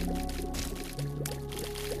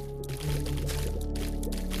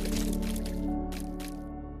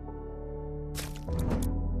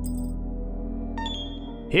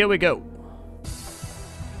 Here we go.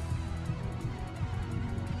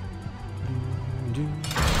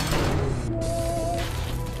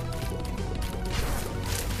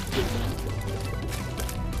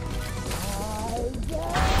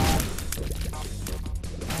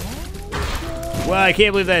 Well, I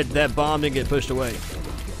can't believe that bomb didn't get pushed away.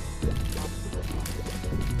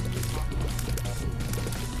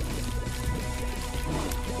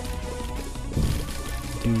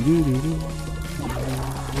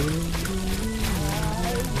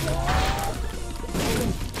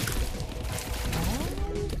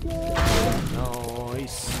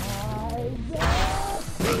 Nice.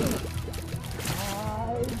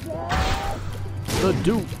 The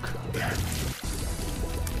Duke.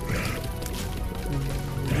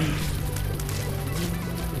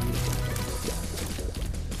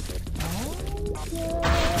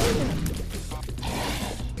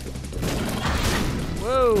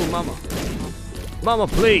 Whoa, mama. Mama,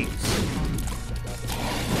 please.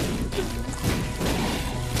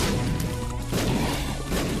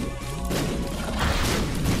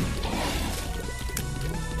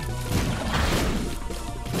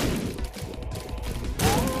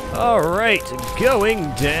 All right,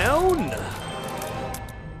 going down.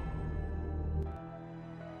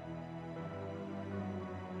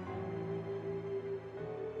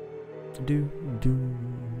 Do.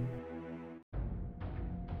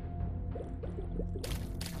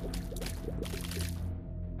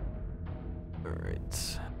 All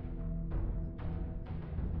right.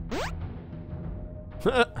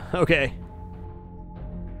 Okay.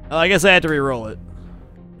 Well, I guess I had to re-roll it.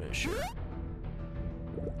 Yeah, sure.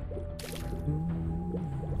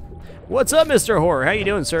 What's up, Mr. Horror? How you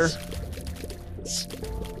doing, sir?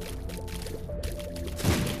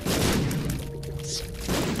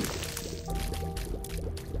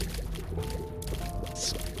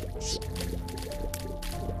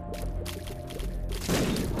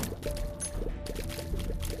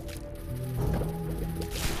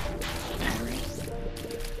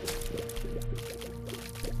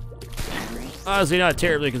 Honestly, not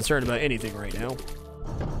terribly concerned about anything right now.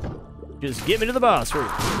 Just get me to the boss room.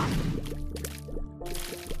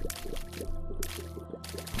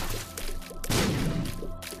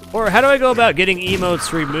 Or how do I go about getting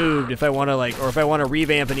emotes removed if I want to or if I want to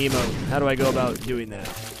revamp an emote? How do I go about doing that?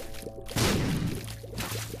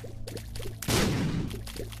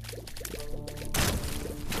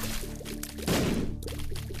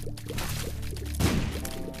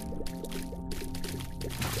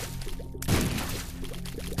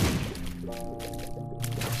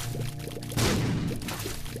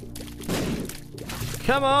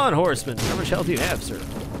 Come on, Horseman. How much health do you have, sir?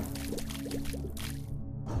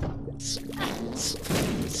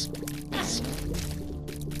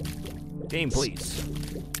 Game, please.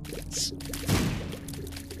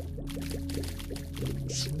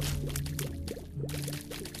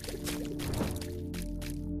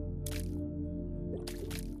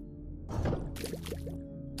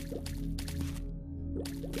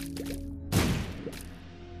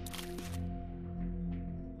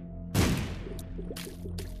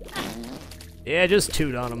 Yeah, just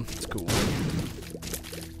toot on him. It's cool.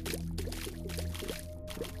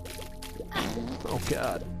 Oh,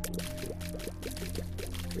 God.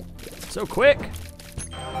 So quick!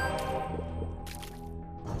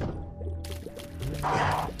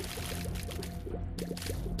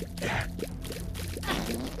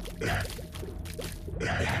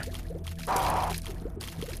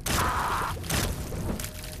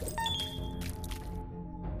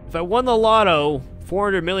 If I won the lotto,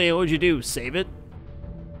 400 million, what would you do? Save it?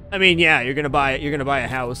 I mean, yeah, you're gonna buy a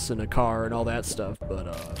house and a car and all that stuff,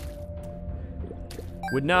 but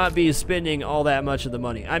would not be spending all that much of the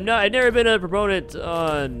money. I've never been a proponent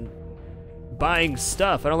on buying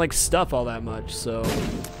stuff. I don't like stuff all that much, so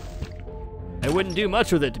I wouldn't do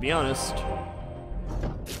much with it, to be honest.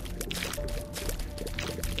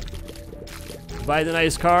 Buy the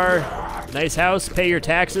nice car, nice house, pay your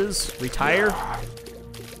taxes, retire.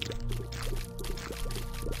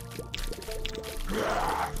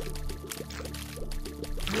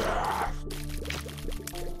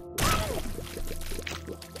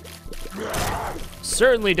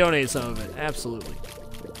 Certainly donate some of it, absolutely.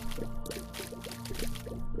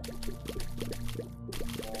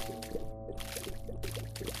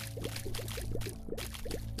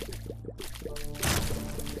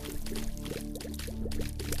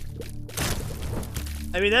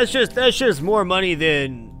 I mean, that's just more money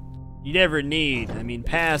than you'd ever need. I mean,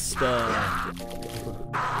 past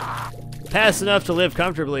enough to live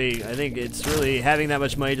comfortably. I think it's really having that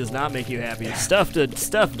much money does not make you happy. Stuff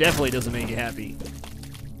definitely doesn't make you happy.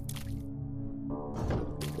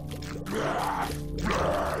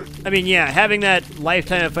 I mean, yeah, having that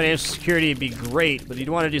lifetime of financial security would be great, but you'd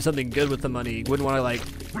want to do something good with the money. You wouldn't want to like,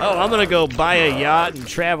 oh, I'm gonna go buy a yacht and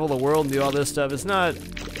travel the world and do all this stuff. It's not.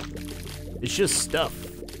 It's just stuff.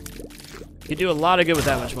 You can do a lot of good with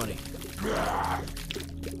that much money.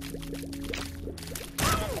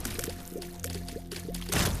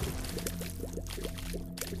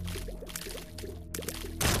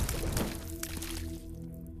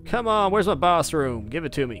 Come on, where's my boss room? Give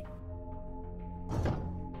it to me.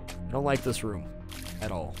 I don't like this room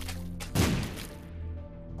at all.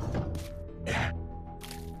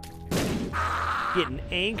 Getting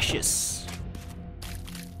anxious.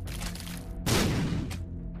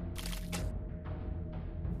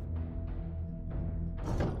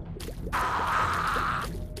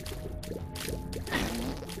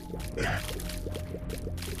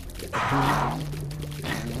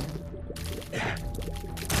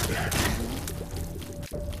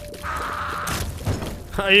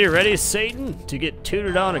 Are you ready, Satan, to get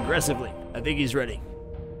tooted on aggressively? I think he's ready.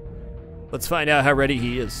 Let's find out how ready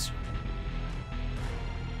he is.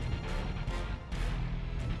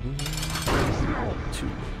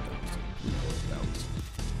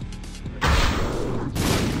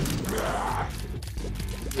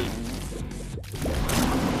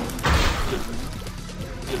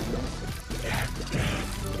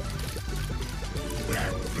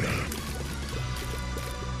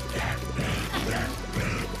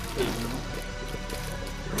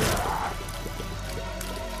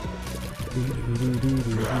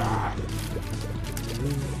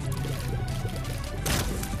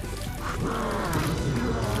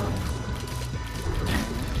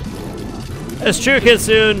 That's true,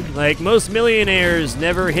 Kitsune. Like, most millionaires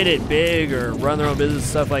never hit it big or run their own business,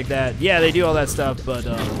 stuff like that. Yeah, they do all that stuff, but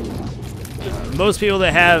most people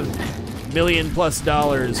that have $1 million+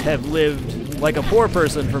 have lived like a poor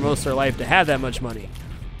person for most of their life to have that much money.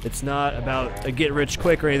 It's not about a get rich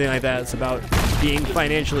quick or anything like that. It's about being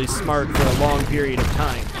financially smart for a long period of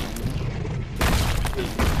time.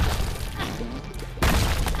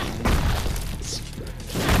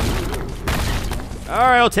 All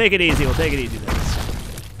right, we'll take it easy. We'll take it easy then.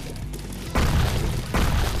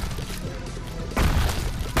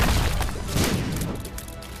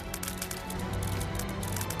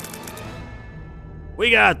 We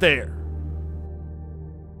got there.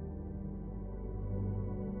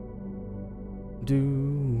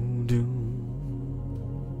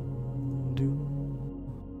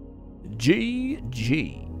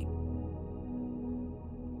 GG.